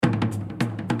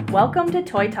Welcome to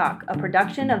Toy Talk, a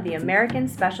production of the American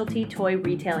Specialty Toy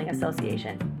Retailing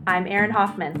Association. I'm Erin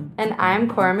Hoffman. And I'm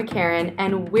Cora McCarran,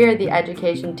 and we're the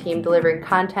education team delivering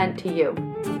content to you.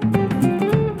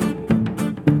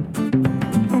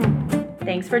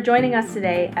 Thanks for joining us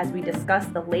today as we discuss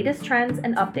the latest trends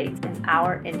and updates in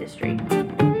our industry.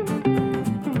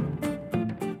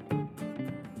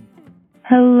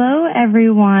 Hello,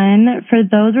 everyone. For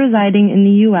those residing in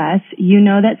the U.S., you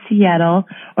know that Seattle,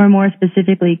 or more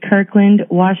specifically Kirkland,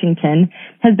 Washington,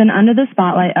 has been under the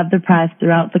spotlight of the press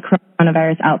throughout the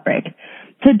coronavirus outbreak.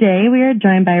 Today, we are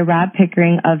joined by Rob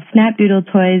Pickering of Snapdoodle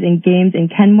Toys and Games in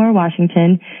Kenmore,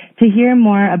 Washington, to hear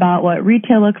more about what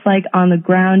retail looks like on the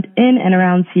ground in and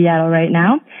around Seattle right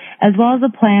now, as well as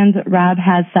the plans Rob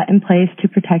has set in place to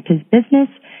protect his business,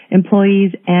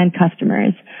 employees, and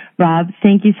customers. Rob,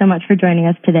 thank you so much for joining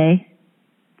us today.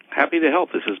 Happy to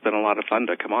help. This has been a lot of fun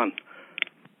to come on.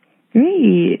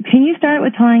 Great. Can you start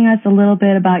with telling us a little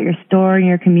bit about your store and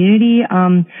your community?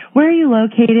 Where are you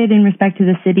located in respect to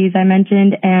the cities I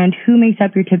mentioned, and who makes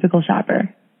up your typical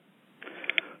shopper?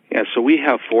 Yeah, so we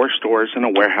have 4 stores and a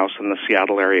warehouse in the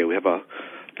Seattle area. We have a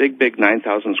big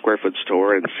 9,000 square foot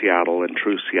store in Seattle, in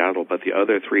true Seattle, but the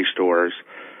other 3 stores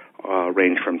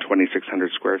range from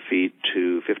 2,600 square feet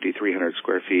to 5,300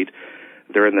 square feet.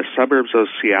 They're in the suburbs of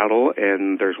Seattle,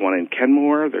 and there's one in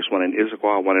Kenmore, there's one in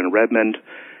Issaquah, one in Redmond,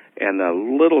 and the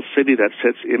little city that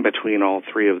sits in between all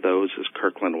 3 of those is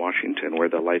Kirkland, Washington, where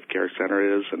the Life Care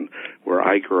Center is and where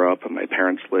I grew up, and my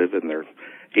parents live in their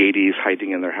 80s,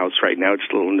 hiding in their house right now,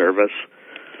 just a little nervous.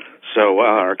 So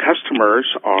our customers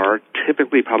are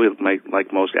typically probably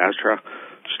like most Astra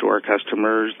store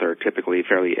customers. They're typically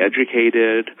fairly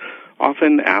educated,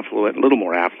 often affluent, a little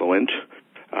more affluent.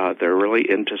 They're really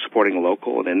into supporting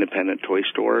local and independent toy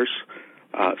stores.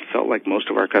 Felt like most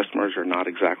of our customers are not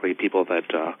exactly people that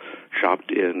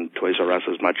shopped in Toys R Us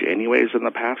as much anyways in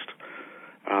the past.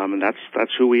 And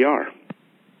that's who we are.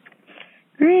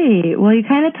 Great. Well, you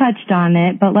kind of touched on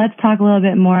it, but let's talk a little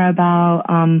bit more about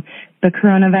the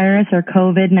coronavirus or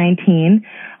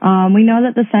COVID-19. We know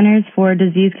that the Centers for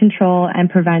Disease Control and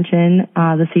Prevention,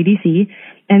 the CDC,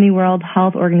 and the World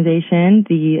Health Organization,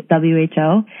 the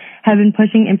WHO, have been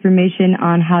pushing information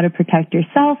on how to protect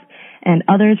yourself and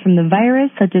others from the virus,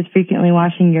 such as frequently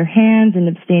washing your hands and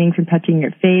abstaining from touching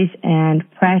your face and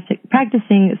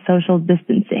practicing social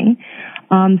distancing.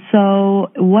 So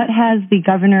what has the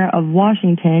governor of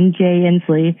Washington, Jay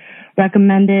Inslee,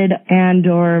 recommended and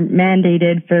or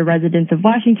mandated for residents of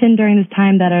Washington during this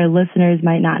time that our listeners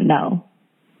might not know?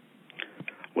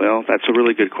 Well, that's a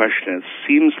really good question. It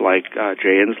seems like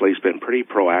Jay Inslee's been pretty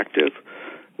proactive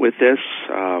with this.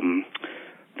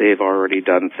 They've already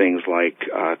done things like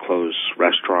close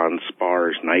restaurants,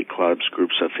 bars, nightclubs,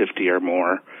 groups of 50 or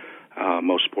more,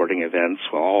 most sporting events,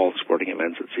 well, all sporting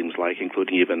events it seems like,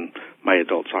 including even my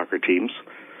adult soccer teams.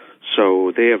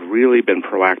 So they have really been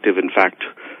proactive. In fact,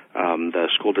 the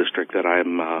school district that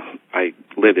I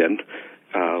live in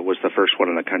was the first one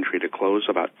in the country to close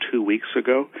about 2 weeks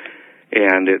ago.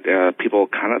 And people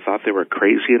kind of thought they were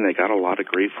crazy, and they got a lot of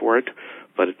grief for it.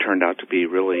 But it turned out to be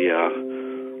really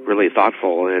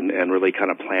thoughtful and really kind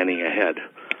of planning ahead.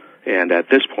 And at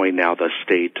this point now, the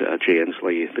state, Jay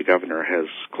Inslee, the governor, has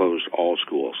closed all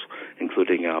schools,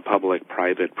 including public,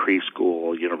 private,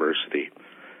 preschool, university.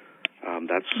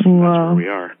 That's where we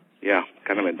are. Yeah,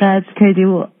 kind of intense. That's crazy.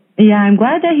 Well, yeah, I'm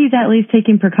glad that he's at least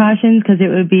taking precautions, because it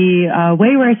would be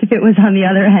way worse if it was on the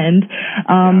other end.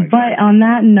 Exactly. But on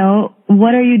that note,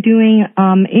 what are you doing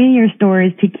in your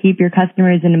stores to keep your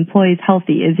customers and employees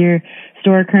healthy? Is your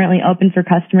store currently open for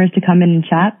customers to come in and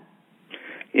shop?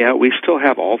 Yeah, we still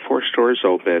have all 4 stores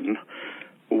open.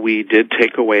 We did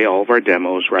take away all of our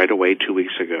demos right away 2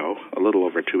 weeks ago, a little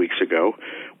over 2 weeks ago.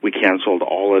 We canceled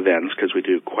all events because we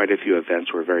do quite a few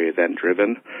events. We're very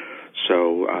event-driven.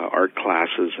 So art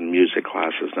classes and music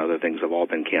classes and other things have all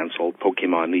been canceled,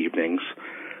 Pokemon evenings.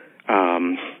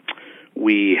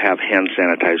 We have hand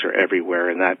sanitizer everywhere,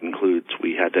 and that includes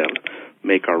we had to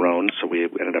make our own, so we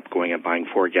ended up going and buying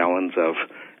 4 gallons of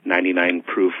 99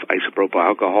 proof isopropyl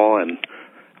alcohol, and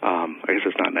I guess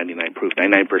it's not 99 proof,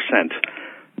 99%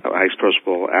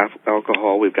 isopropyl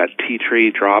alcohol. We've got tea tree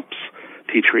drops,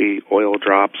 tea tree oil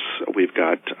drops. We've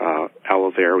got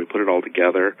aloe vera. We put it all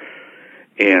together.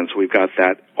 And so we've got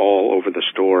that all over the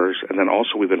stores. And then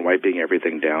also we've been wiping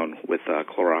everything down with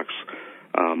Clorox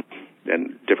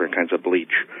and different kinds of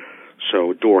bleach.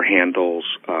 So door handles,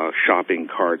 shopping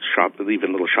carts,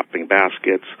 even little shopping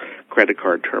baskets, credit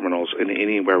card terminals, and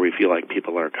anywhere we feel like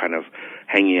people are kind of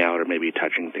hanging out or maybe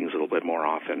touching things a little bit more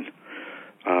often.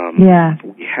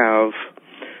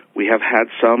 We have had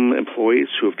some employees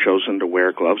who have chosen to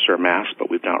wear gloves or masks, but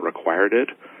we've not required it.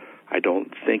 I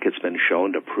don't think it's been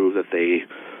shown to prove that they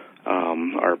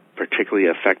are particularly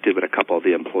effective, but a couple of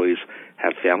the employees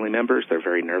have family members they're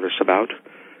very nervous about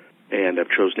and have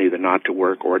chosen either not to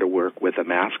work or to work with a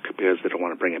mask because they don't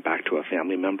want to bring it back to a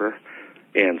family member.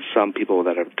 And some people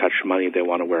that have touched money, they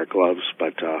want to wear gloves,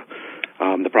 but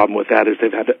the problem with that is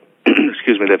they've had to,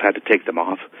 they've had to take them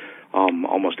off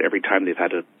almost every time they've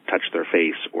had to touch their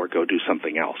face or go do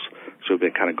something else. So we've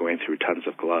been kind of going through tons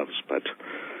of gloves, but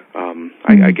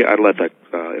I let the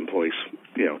employees,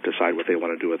 decide what they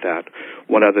want to do with that.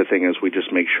 One other thing is we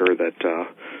just make sure that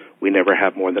we never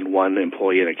have more than one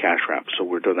employee in a cash wrap, so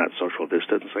we're doing that social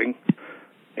distancing.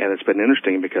 And it's been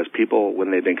interesting because people, when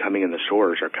they've been coming in the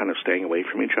stores, are kind of staying away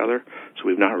from each other. So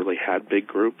we've not really had big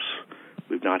groups.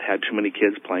 We've not had too many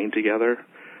kids playing together.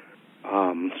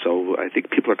 So I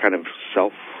think people are kind of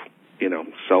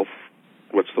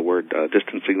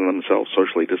distancing themselves,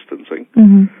 socially distancing.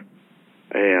 Mm-hmm.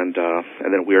 And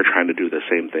then we're trying to do the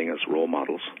same thing as role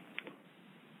models.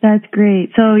 That's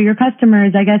great. So your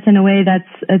customers, I guess, in a way,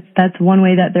 that's one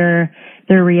way that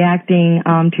they're reacting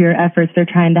to your efforts. They're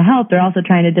trying to help. They're also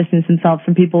trying to distance themselves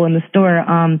from people in the store.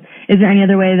 Is there any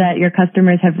other way that your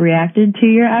customers have reacted to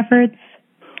your efforts?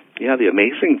 Yeah, the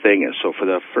amazing thing is, so for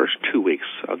the first 2 weeks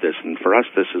of this, and for us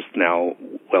this is now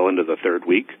well into the third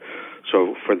week,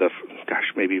 so for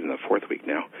maybe even the fourth week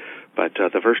now, but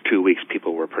the first 2 weeks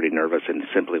people were pretty nervous and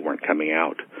simply weren't coming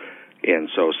out. And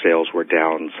so sales were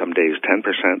down some days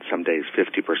 10%, some days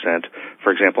 50%.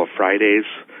 For example, Fridays,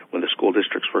 when the school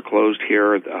districts were closed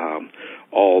here,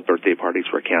 all birthday parties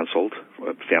were canceled.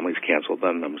 Families canceled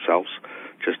them themselves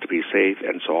just to be safe.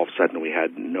 And so all of a sudden we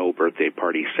had no birthday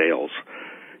party sales.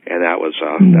 And that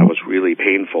was really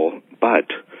painful. But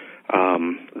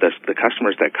the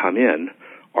customers that come in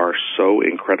are so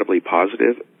incredibly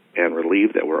positive and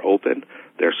relieved that we're open.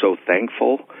 They're so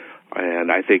thankful.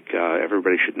 And I think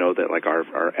everybody should know that, like,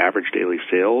 our average daily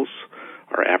sales,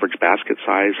 our average basket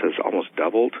size has almost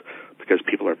doubled because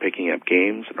people are picking up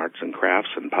games and arts and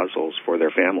crafts and puzzles for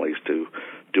their families to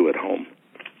do at home.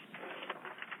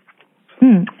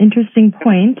 Interesting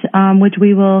point, which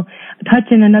we will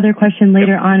touch in another question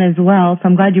later on as well. So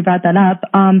I'm glad you brought that up.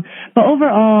 But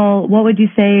overall, what would you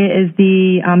say is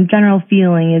the general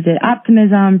feeling? Is it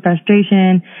optimism,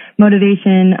 frustration,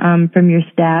 motivation from your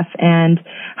staff? And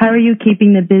how are you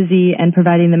keeping them busy and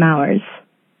providing them hours?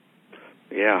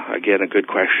 Yeah, again, a good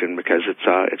question because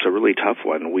it's a really tough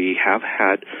one. We've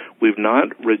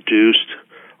not reduced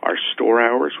our store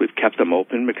hours. We've kept them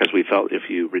open because we felt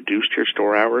if you reduced your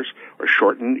store hours or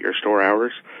shortened your store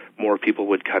hours, more people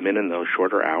would come in those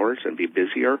shorter hours and be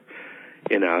busier,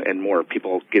 and more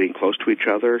people getting close to each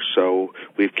other. So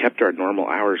we've kept our normal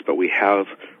hours, but we have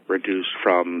reduced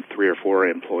from 3 or 4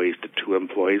 employees to 2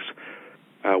 employees.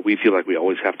 We feel like we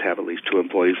always have to have at least 2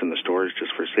 employees in the stores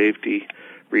just for safety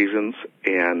reasons,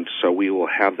 and so we will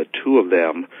have the 2 of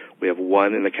them. We have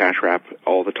 1 in the cash wrap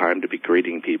all the time to be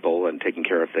greeting people and taking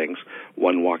care of things,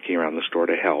 1 walking around the store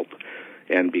to help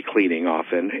and be cleaning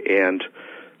often. And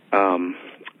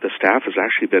the staff has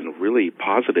actually been really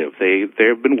positive.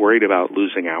 They've been worried about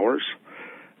losing hours.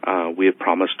 We have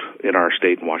promised in our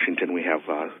state in Washington we have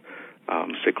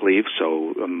sick leave,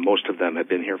 so most of them have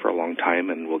been here for a long time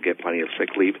and will get plenty of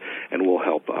sick leave, and we'll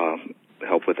help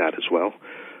with that as well.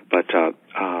 But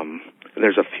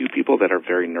there's a few people that are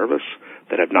very nervous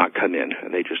that have not come in,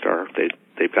 and they just are.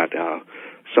 They've got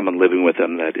someone living with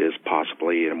them that is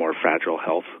possibly in a more fragile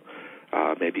health,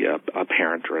 maybe a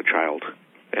parent or a child,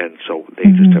 and so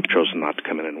they just have chosen not to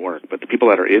come in and work. But the people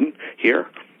that are in here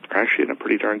are actually in a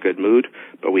pretty darn good mood.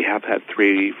 But we have had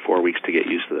 3-4 weeks to get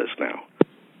used to this now.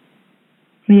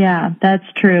 Yeah, that's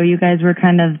true. You guys were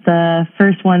kind of the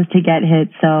first ones to get hit.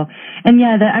 So, and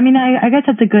yeah, I guess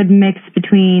that's a good mix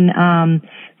between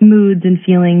moods and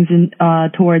feelings and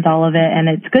towards all of it. And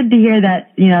it's good to hear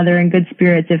that, they're in good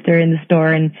spirits if they're in the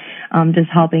store and just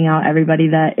helping out everybody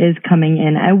that is coming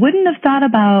in. I wouldn't have thought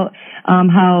about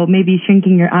how maybe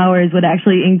shrinking your hours would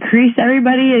actually increase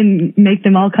everybody and make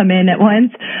them all come in at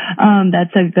once.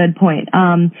 That's a good point.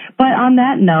 But on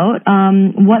that note,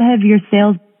 what have your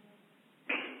sales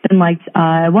been like?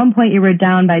 At one point you were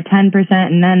down by 10%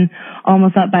 and then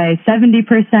almost up by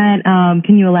 70%.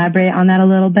 Can you elaborate on that a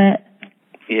little bit?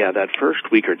 Yeah, that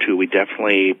first week or two, we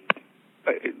definitely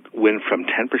went from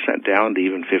 10% down to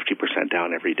even 50%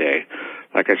 down every day.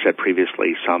 Like I said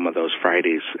previously, some of those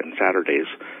Fridays and Saturdays,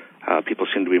 people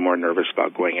seem to be more nervous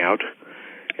about going out.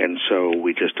 And so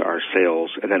our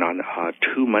sales, and then on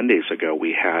 2 Mondays ago,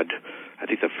 we had, I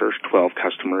think the first 12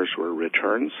 customers were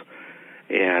returns.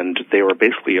 and they were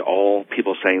basically all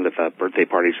people saying that the birthday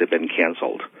parties had been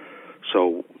canceled.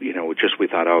 So, we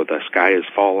thought, oh, the sky is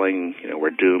falling, we're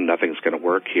doomed, nothing's going to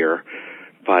work here.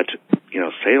 But,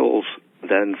 sales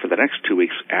then for the next 2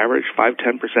 weeks averaged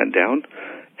 5-10% down.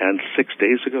 And 6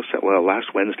 days ago,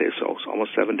 last Wednesday, so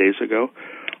almost 7 days ago,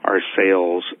 our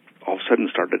sales all of a sudden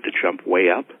started to jump way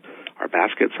up. Our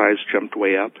basket size jumped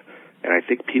way up. And I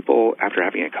think people, after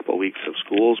having a couple of weeks of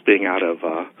schools being out of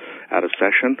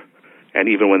session, and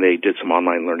even when they did some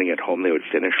online learning at home, they would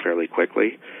finish fairly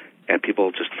quickly. And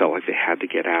people just felt like they had to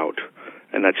get out.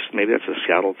 And maybe that's a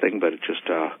Seattle thing, but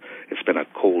it's been a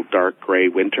cold, dark, gray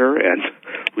winter, and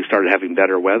we started having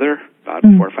better weather about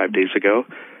 4 or 5 days ago.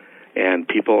 And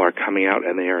people are coming out,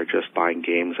 and they are just buying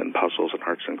games and puzzles and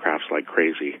arts and crafts like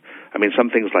crazy. I mean, some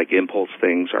things like impulse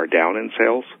things are down in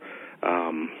sales.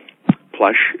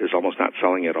 Plush is almost not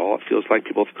selling at all. It feels like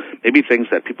maybe things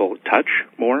that people touch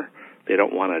more. They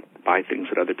don't want to buy things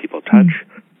that other people touch.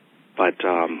 But,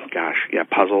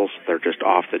 puzzles, they're just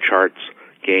off the charts.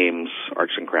 Games,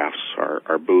 arts and crafts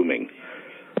are booming.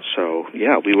 So,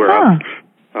 we were up.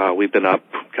 We've been up,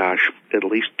 at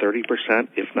least 30%,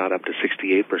 if not up to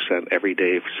 68% every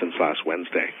day since last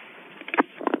Wednesday.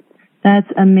 That's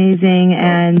amazing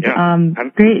and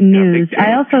great news.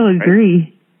 I also agree.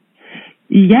 Right?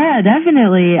 Yeah,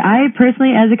 definitely. I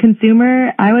personally, as a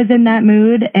consumer, I was in that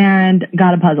mood and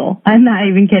got a puzzle. I'm not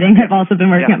even kidding. I've also been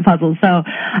working on puzzles, so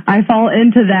I fall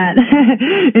into that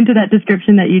into that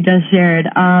description that you just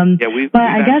shared. But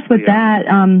I guess with that.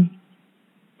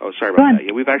 Oh, sorry about that.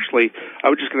 Yeah, I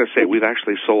was just going to say, we've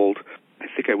actually sold, I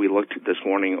think we looked this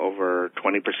morning, over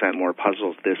 20% more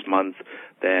puzzles this month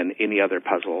than any other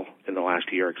puzzle in the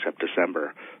last year except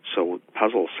December. So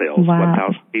puzzle sales,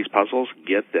 1,000 piece puzzles,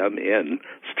 get them in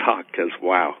stock because,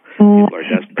 people are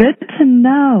desperate. Good to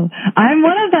know. I'm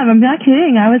one of them. I'm not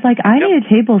kidding. I was like, I need a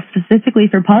table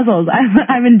specifically for puzzles.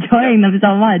 I'm enjoying them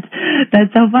so much. That's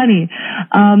so funny.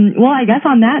 I guess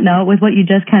on that note, with what you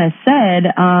just kind of said,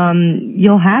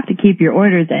 you'll have to keep your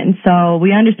orders in. So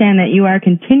we understand that you are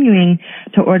continuing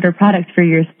to order products for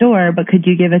your store, but could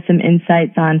you give us some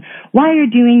insights on why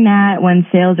you're doing that when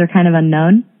sales are kind of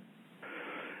unknown?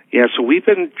 Yeah, so we've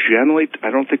been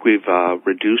I don't think we've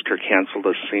reduced or canceled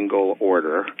a single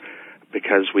order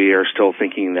because we are still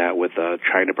thinking that with the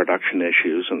China production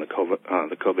issues and the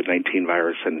COVID-19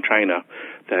 virus in China,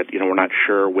 that, we're not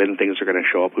sure when things are going to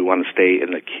show up. We want to stay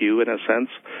in the queue, in a sense,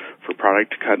 for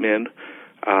product to come in.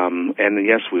 And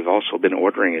yes, we've also been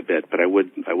ordering a bit, but I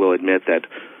will admit that,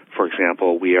 for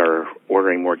example, we are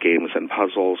ordering more games and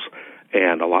puzzles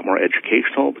and a lot more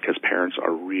educational because parents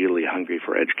are really hungry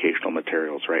for educational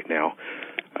materials right now.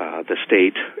 The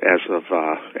state, as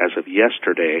of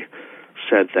yesterday,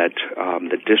 said that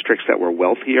the districts that were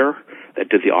wealthier, that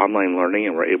did the online learning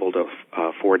and were able to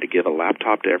afford to give a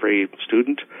laptop to every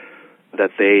student,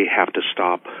 that they have to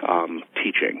stop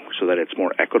teaching so that it's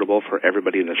more equitable for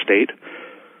everybody in the state.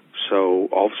 So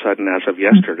all of a sudden, as of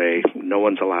yesterday, no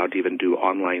one's allowed to even do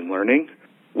online learning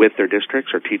with their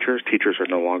districts or teachers. Teachers are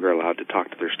no longer allowed to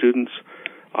talk to their students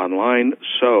online.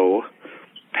 So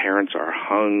parents are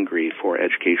hungry for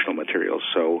educational materials.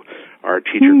 So our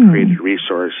teacher-created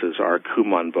resources, our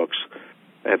Kumon books,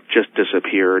 have just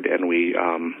disappeared, and we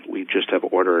just have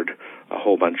ordered a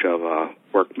whole bunch of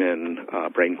Workman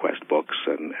BrainQuest books,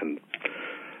 and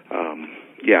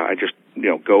I just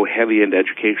go heavy into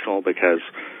educational because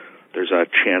there's a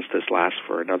chance this lasts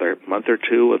for another month or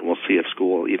two, and we'll see if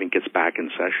school even gets back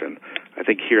in session. I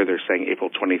think here they're saying April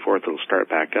 24th it'll start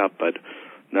back up, but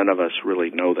none of us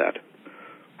really know that.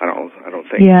 I don't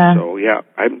think. Yeah. So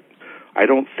I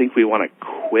don't think we want to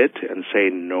quit and say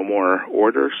no more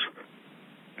orders.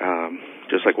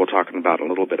 Just like we'll talk about in a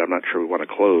little bit, I'm not sure we want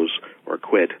to close or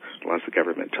quit unless the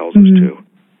government tells us to.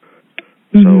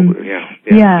 So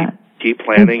keep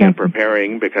planning and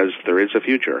preparing because there is a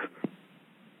future.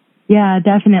 Yeah,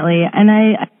 definitely. And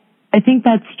I think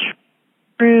that's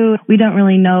true. We don't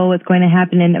really know what's going to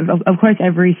happen. And of course,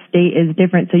 every state is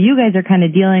different. So you guys are kind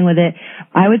of dealing with it,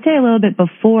 I would say, a little bit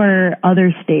before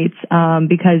other states,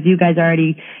 because you guys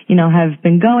already, have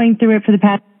been going through it for the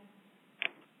past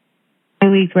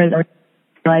weeks where they're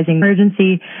realizing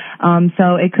emergency.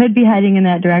 So it could be heading in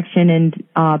that direction,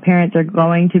 and parents are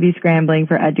going to be scrambling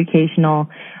for educational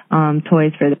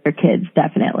toys for their kids,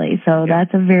 definitely. So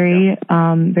that's a very,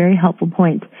 very helpful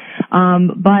point.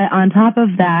 But on top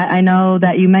of that, I know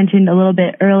that you mentioned a little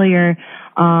bit earlier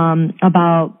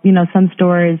about, some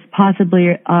stores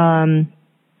possibly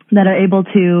that are able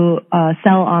to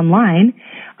sell online.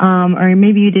 Or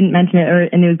maybe you didn't mention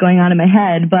it, and it was going on in my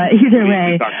head. But either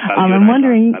way, I'm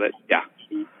wondering.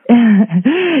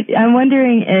 I'm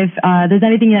wondering if there's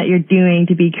anything that you're doing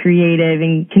to be creative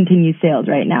and continue sales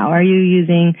right now. Are you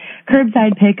using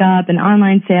curbside pickup and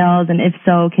online sales? And if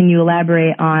so, can you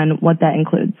elaborate on what that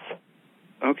includes?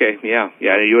 Okay, yeah.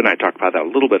 You and I talked about that a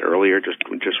little bit earlier, just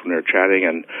when we were chatting,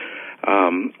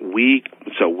 and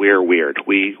we're weird.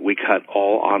 We cut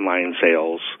all online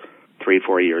sales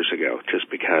 3-4 years ago, just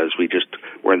because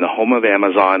we're in the home of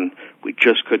Amazon. We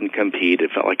just couldn't compete.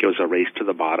 It felt like it was a race to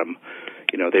the bottom.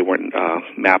 They weren't,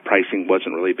 map pricing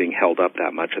wasn't really being held up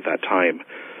that much at that time.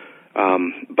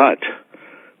 But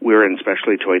we're in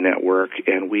Specialty Toy Network,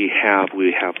 and we have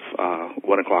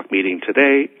 1:00 meeting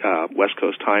today, West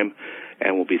Coast time,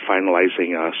 and we'll be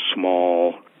finalizing a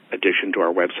small addition to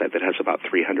our website that has about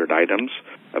 300 items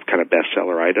of kind of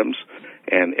bestseller items,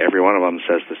 and every one of them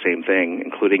says the same thing,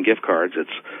 including gift cards.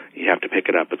 You have to pick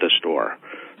it up at the store.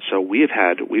 So we've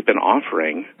been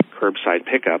offering curbside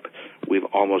pickup. We've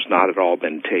almost not at all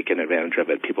been taking advantage of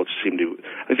it. People just seem to,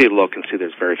 if they look and see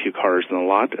there's very few cars in the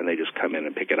lot, and they just come in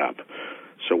and pick it up.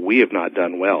 So we have not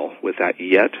done well with that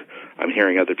yet. I'm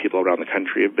hearing other people around the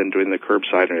country have been doing the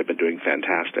curbside and have been doing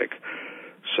fantastic.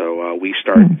 So we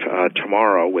start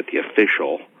tomorrow with the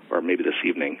official, or maybe this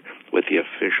evening, with the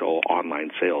official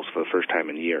online sales for the first time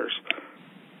in years.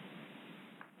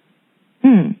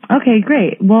 Okay,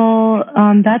 great. Well,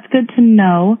 that's good to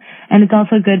know, and it's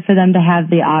also good for them to have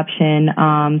the option.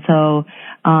 So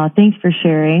thanks for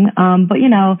sharing. But,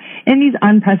 in these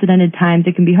unprecedented times,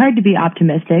 it can be hard to be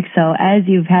optimistic. So as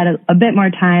you've had a bit more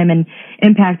time and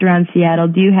impact around Seattle,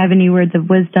 do you have any words of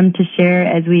wisdom to share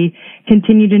as we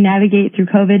continue to navigate through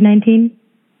COVID-19?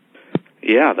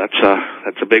 Yeah,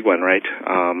 that's a big one, right?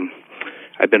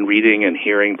 I've been reading and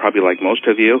hearing, probably like most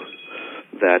of you,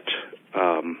 that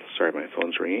sorry, my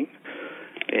phone's ringing.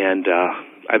 And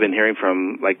I've been hearing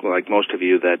from, like most of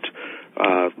you, that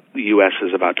the U.S.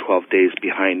 is about 12 days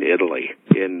behind Italy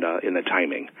in the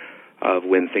timing of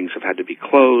when things have had to be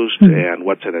closed and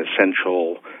what's an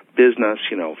essential business,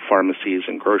 pharmacies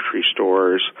and grocery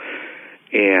stores.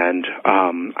 And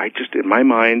I just, in my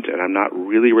mind, and I'm not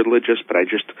really religious, but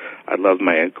I love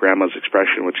my grandma's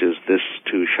expression, which is, "This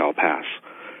too shall pass."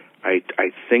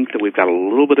 I think that we've got a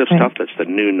little bit of stuff that's the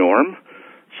new norm,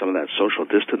 some of that social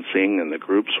distancing and the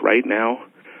groups right now.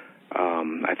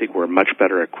 I think we're much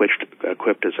better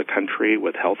equipped as a country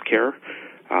with health care,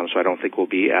 so I don't think we'll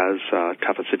be as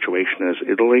tough a situation as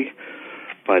Italy.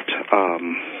 But,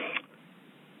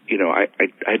 I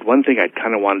had one thing I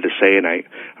kind of wanted to say, and I'm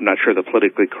not sure the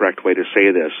politically correct way to say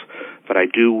this, but I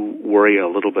do worry a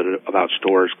little bit about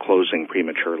stores closing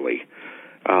prematurely.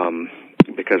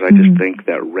 Because I just think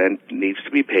that rent needs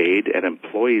to be paid, and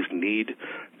employees need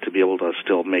to be able to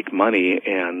still make money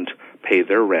and pay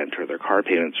their rent or their car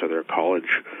payments or their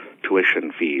college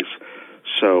tuition fees.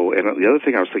 So, and the other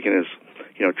thing I was thinking is,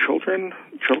 children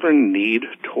need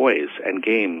toys and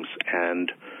games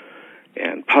and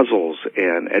puzzles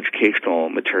and educational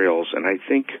materials, and I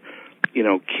think,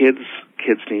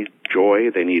 kids need joy,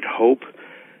 they need hope,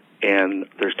 and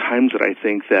there's times that I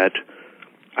think that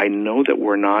I know that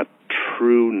we're not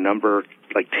true number,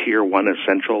 like tier 1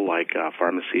 essential, like a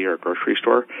pharmacy or a grocery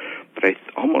store, but I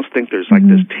almost think there's like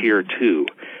this tier 2,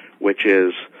 which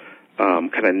is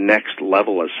kind of next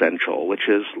level essential, which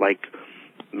is like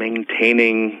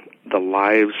maintaining the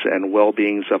lives and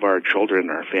well-beings of our children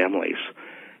and our families.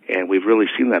 And we've really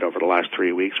seen that over the last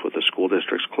 3 weeks with the school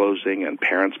districts closing and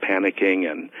parents panicking,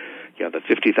 and the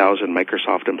 50,000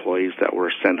 Microsoft employees that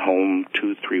were sent home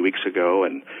 2-3 weeks ago,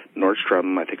 and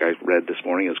Nordstrom, I think I read this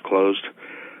morning, is closed.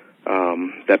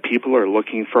 That people are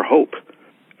looking for hope,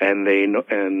 and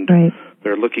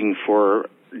they're looking for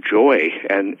joy,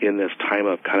 and in this time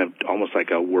of kind of almost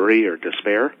like a worry or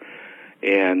despair.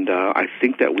 And I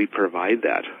think that we provide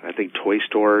that. I think toy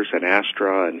stores and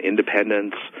Astra and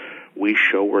Independence, we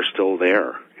show we're still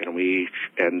there,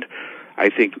 and I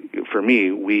think for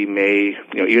me, we may,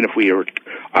 even if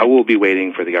I will be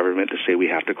waiting for the government to say we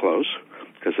have to close,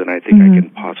 because then I think I can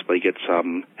possibly get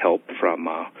some help from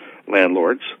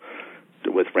landlords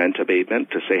with rent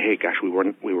abatement to say, hey, gosh, we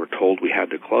were told we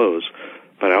had to close.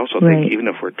 But I also think even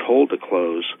if we're told to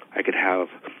close, I could have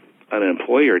an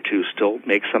employee or two still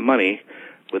make some money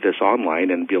with this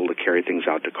online and be able to carry things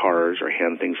out to cars or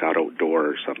hand things out outdoor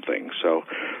or something. So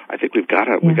I think we've got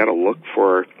to look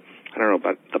for, I don't know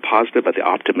about the positive, but the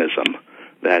optimism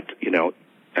that,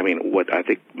 what I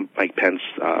think Mike Pence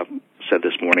said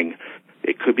this morning,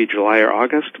 it could be July or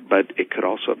August, but it could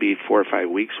also be 4 or 5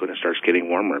 weeks when it starts getting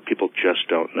warmer. People just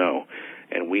don't know,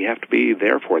 and we have to be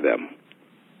there for them.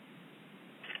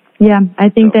 Yeah, I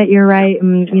think that you're right.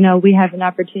 We have an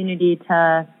opportunity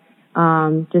to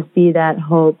just be that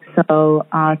hope. So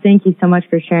thank you so much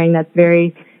for sharing. That's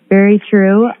very, very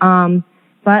true.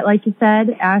 But like you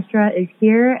said, Astra is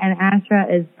here, and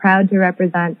Astra is proud to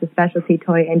represent the specialty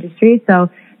toy industry. So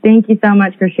thank you so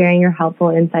much for sharing your helpful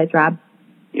insights, Rob.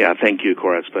 Yeah, thank you,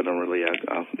 Cora. It's been a really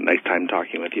nice time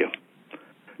talking with you.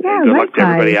 Yeah, and good luck to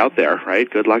everybody out there, right?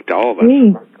 Good luck to all of us.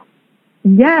 Thanks.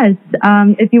 Yes.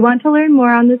 If you want to learn more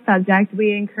on this subject,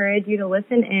 we encourage you to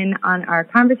listen in on our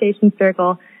conversation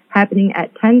circle happening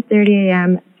at 10:30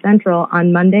 a.m. Central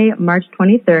on Monday, March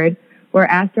 23rd, where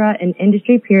Astra and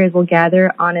industry peers will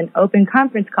gather on an open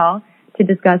conference call to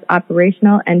discuss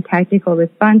operational and tactical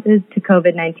responses to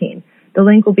COVID-19. The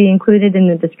link will be included in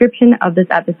the description of this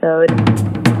episode.